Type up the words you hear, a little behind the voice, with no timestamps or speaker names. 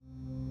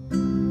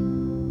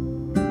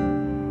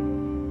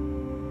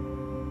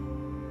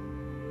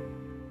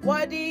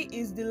Worthy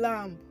is the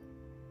Lamb,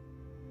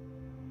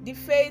 the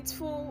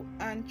faithful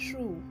and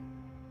true,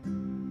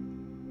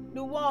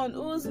 the one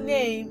whose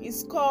name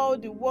is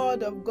called the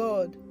Word of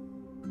God.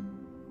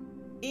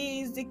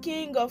 He is the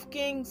King of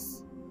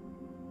kings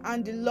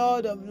and the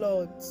Lord of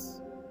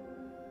lords.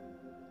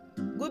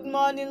 Good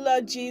morning,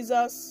 Lord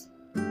Jesus.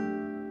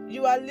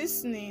 You are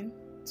listening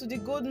to the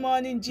Good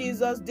Morning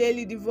Jesus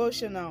Daily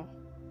Devotional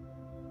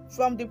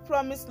from the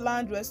Promised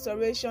Land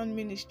Restoration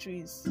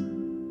Ministries.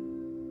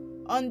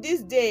 On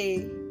this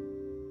day,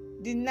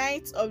 the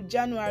 9th of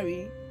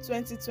January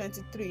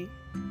 2023,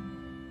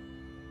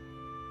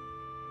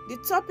 the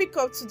topic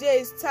of today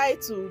is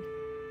titled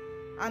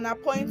An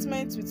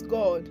Appointment with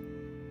God,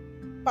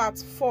 Part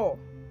 4.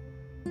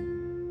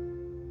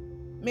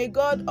 May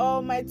God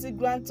Almighty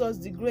grant us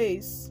the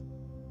grace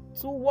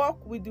to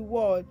walk with the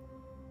Word.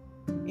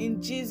 In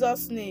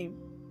Jesus'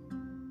 name,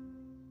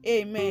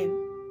 Amen.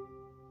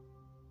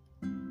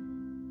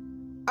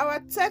 Our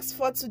text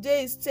for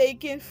today is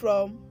taken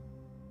from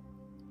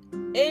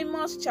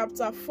Amos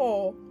chapter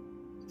 4,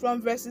 from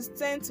verses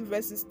 10 to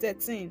verses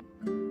 13.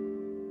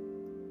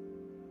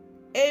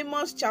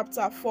 Amos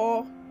chapter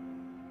 4,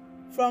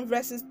 from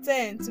verses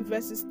 10 to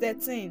verses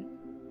 13.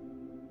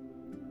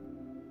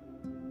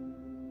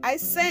 I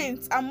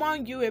sent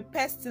among you a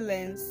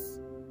pestilence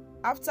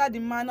after the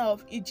manner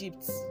of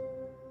Egypt.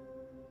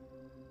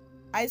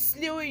 I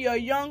slew your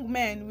young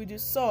men with the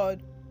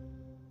sword.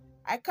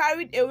 I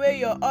carried away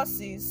your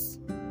horses,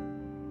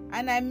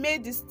 and I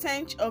made the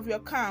stench of your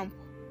camp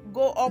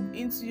go up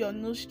into your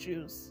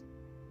nostrils.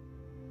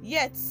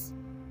 Yet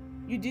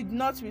you did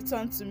not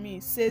return to me,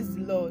 says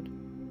the Lord.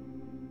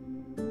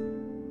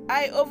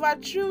 I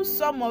overthrew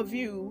some of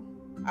you,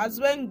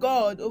 as when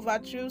God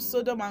overthrew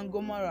Sodom and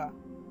Gomorrah,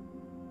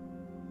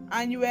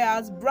 and you were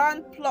as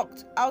brand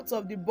plucked out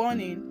of the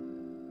burning.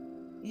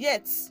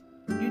 Yet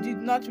you did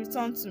not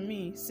return to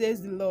me,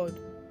 says the Lord.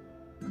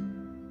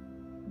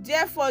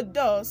 Therefore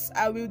thus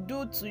I will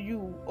do to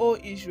you, O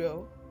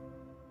Israel.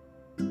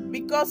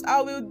 Because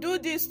I will do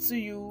this to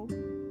you,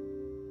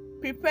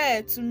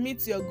 prepare to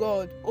meet your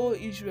God, O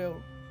Israel.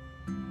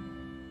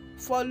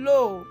 For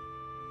lo,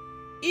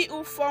 he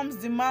who forms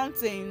the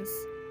mountains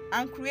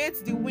and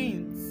creates the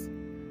winds,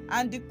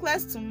 and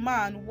declares to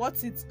man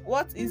what is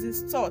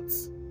his thought,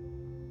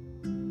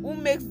 who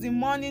makes the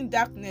morning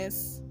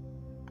darkness,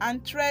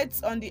 and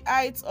treads on the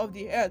heights of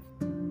the earth.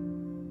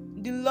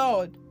 The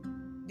Lord,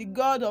 the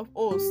God of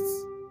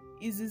hosts,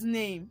 is his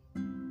name.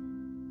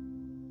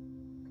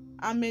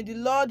 And may the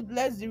Lord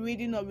bless the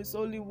reading of his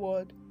holy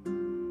word.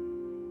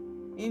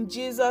 In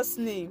Jesus'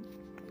 name,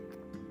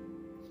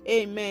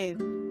 Amen.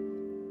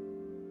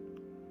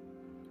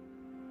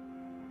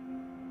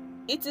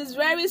 It is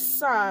very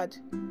sad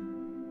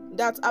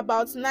that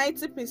about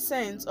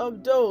 90%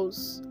 of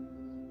those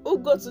who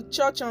go to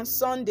church on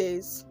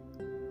Sundays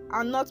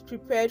are not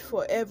prepared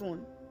for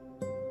heaven.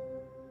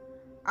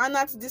 And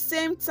at the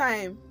same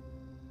time,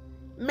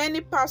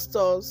 many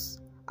pastors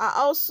are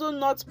also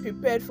not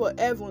prepared for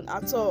heaven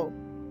at all.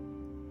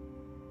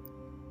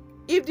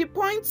 If the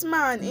point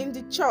man in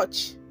the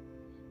church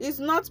is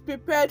not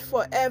prepared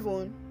for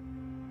heaven,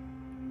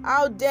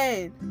 how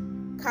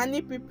then can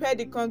he prepare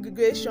the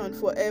congregation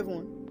for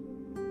heaven?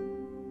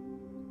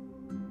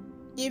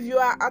 If you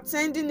are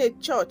attending a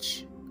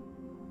church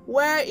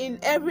where in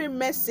every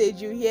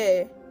message you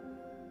hear,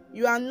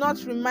 you are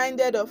not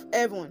reminded of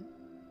heaven,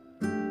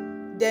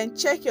 then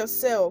check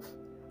yourself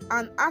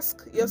and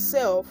ask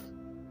yourself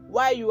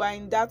why you are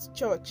in that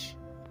church.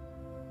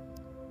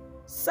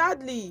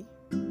 Sadly,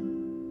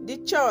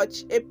 the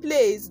church, a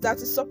place that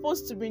is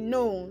supposed to be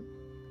known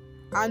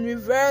and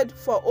revered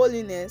for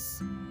holiness,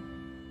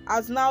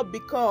 has now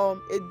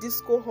become a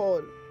disco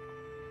hall,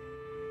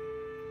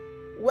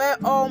 where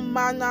all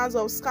manners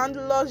of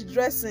scandalous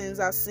dressings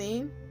are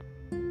seen,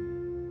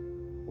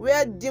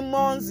 where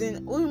demons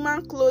in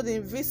human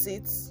clothing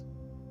visit,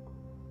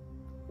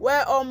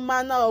 where all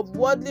manner of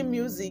worldly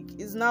music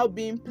is now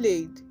being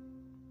played.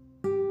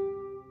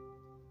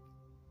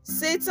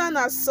 Satan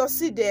has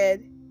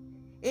succeeded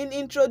in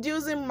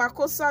introducing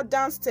Makossa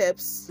dance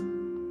steps,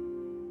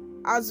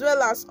 as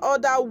well as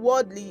other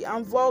worldly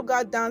and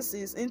vulgar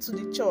dances into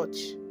the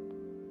church.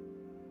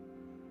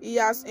 He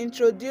has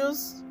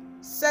introduced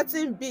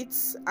certain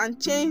beats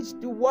and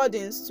changed the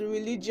wordings to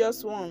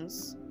religious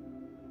ones.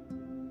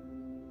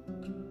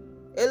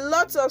 A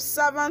lot of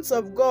servants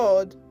of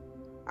God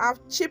have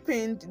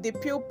cheapened the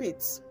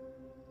pulpit.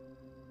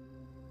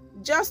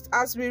 Just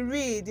as we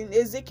read in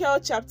Ezekiel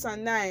chapter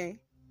 9,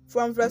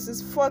 from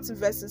verses 4 to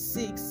verses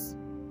 6.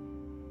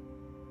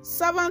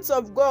 Servants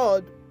of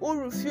God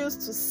who refuse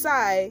to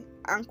sigh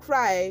and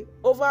cry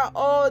over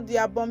all the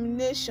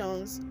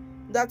abominations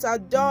that are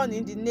done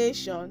in the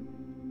nation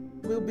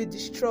will be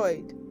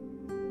destroyed.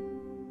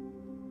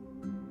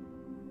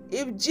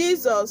 If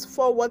Jesus,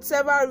 for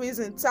whatever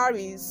reason,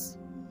 tarries,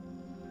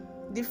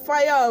 the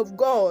fire of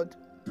God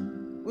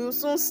will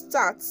soon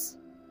start,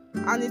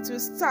 and it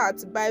will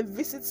start by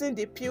visiting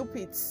the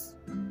pulpits,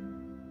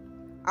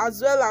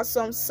 as well as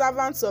some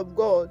servants of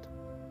God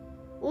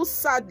who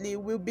sadly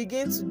will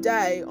begin to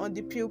die on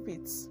the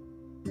pulpit.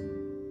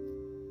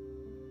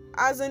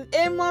 As in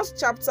Amos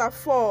chapter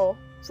 4,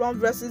 from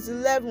verses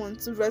 11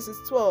 to verses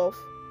 12,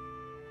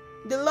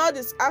 the Lord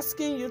is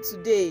asking you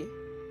today,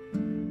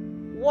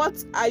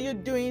 what are you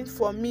doing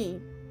for me?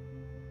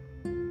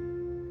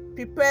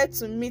 Prepare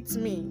to meet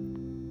me.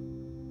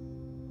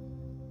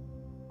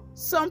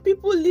 Some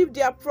people leave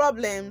their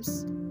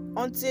problems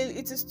until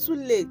it is too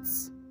late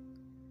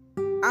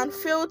and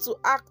fail to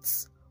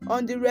act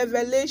on the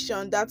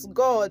revelation that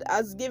God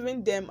has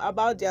given them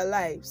about their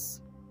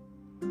lives.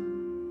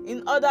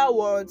 In other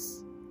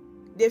words,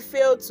 they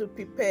fail to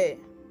prepare.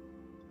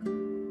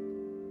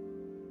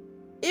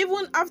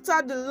 Even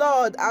after the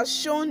Lord has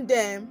shown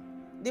them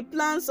the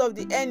plans of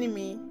the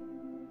enemy,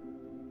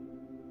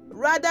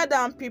 rather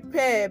than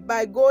prepare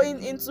by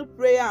going into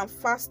prayer and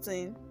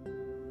fasting,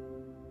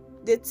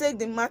 they take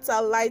the matter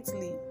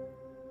lightly.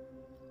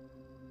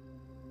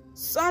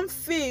 Some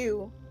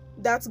feel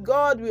that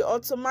God will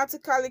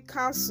automatically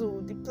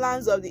cancel the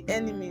plans of the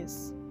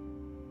enemies.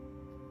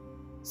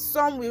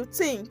 Some will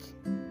think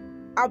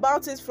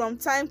about it from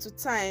time to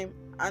time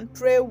and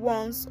pray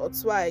once or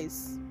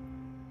twice.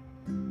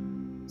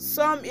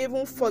 Some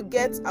even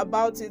forget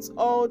about it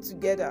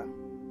altogether.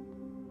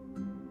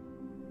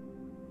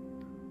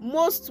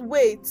 Most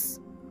wait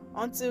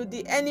until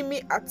the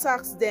enemy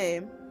attacks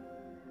them,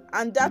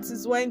 and that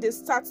is when they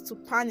start to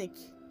panic,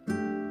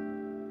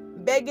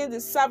 begging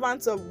the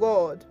servants of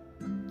God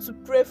to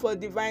pray for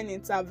divine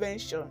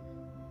intervention.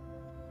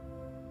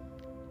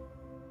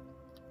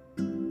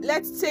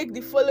 Let's take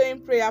the following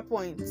prayer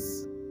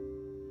points.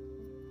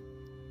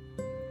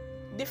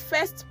 The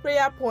first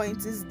prayer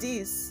point is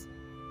this: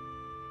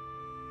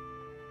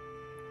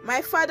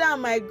 My Father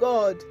and my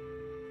God,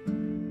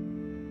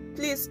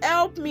 please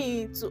help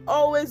me to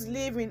always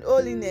live in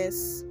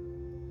holiness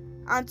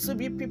and to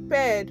be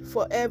prepared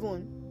for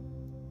heaven.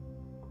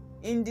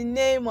 In the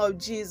name of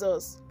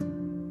Jesus.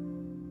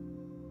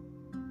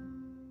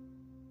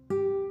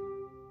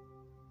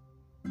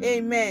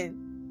 Amen.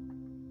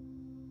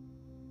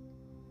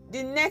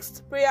 The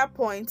next prayer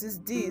point is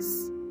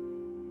this: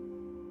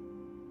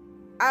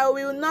 I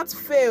will not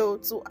fail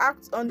to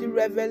act on the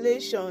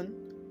revelation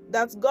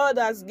that God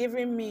has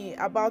given me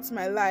about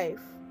my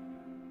life.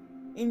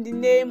 In the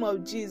name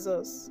of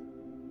Jesus.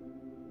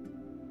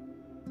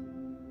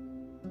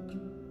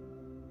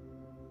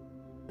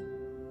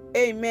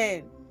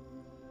 Amen.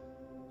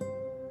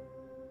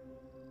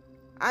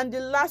 And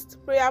the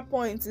last prayer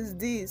point is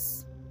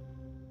this: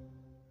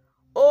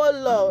 Oh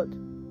Lord,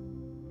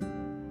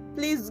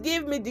 please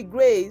give me the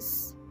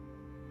grace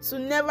to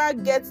never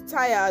get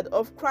tired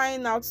of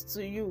crying out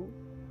to you.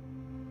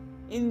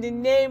 In the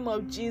name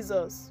of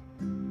Jesus.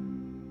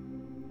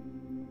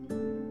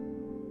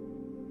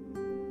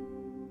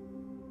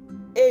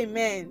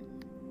 Amen.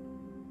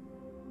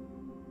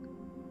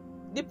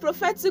 The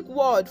prophetic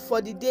word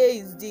for the day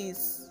is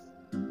this: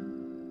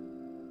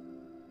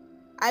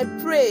 I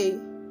pray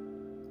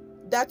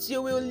that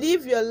you will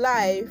live your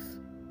life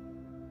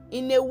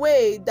in a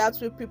way that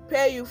will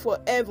prepare you for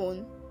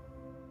heaven,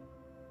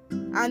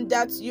 and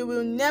that you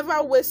will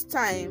never waste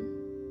time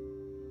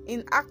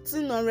in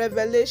acting on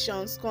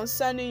revelations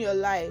concerning your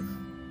life.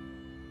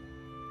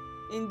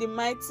 In the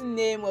mighty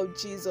name of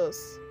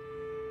Jesus.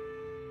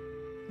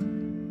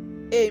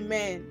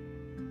 Amen.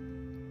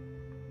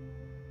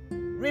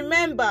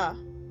 Remember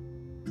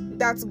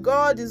that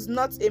God is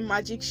not a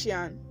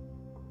magician.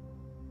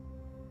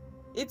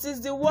 It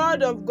is the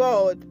word of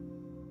God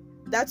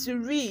that you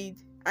read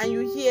and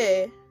you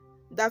hear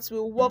that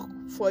will work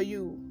for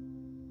you,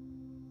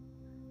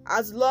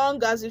 as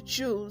long as you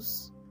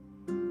choose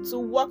to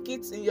work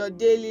it in your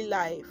daily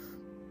life.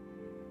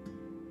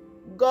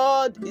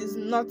 God is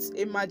not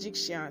a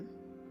magician.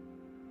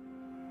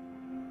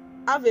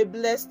 Have a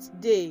blessed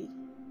day.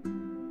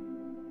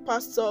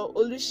 Pastor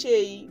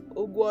Oluseyi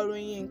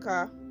Ogworun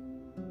Yinka.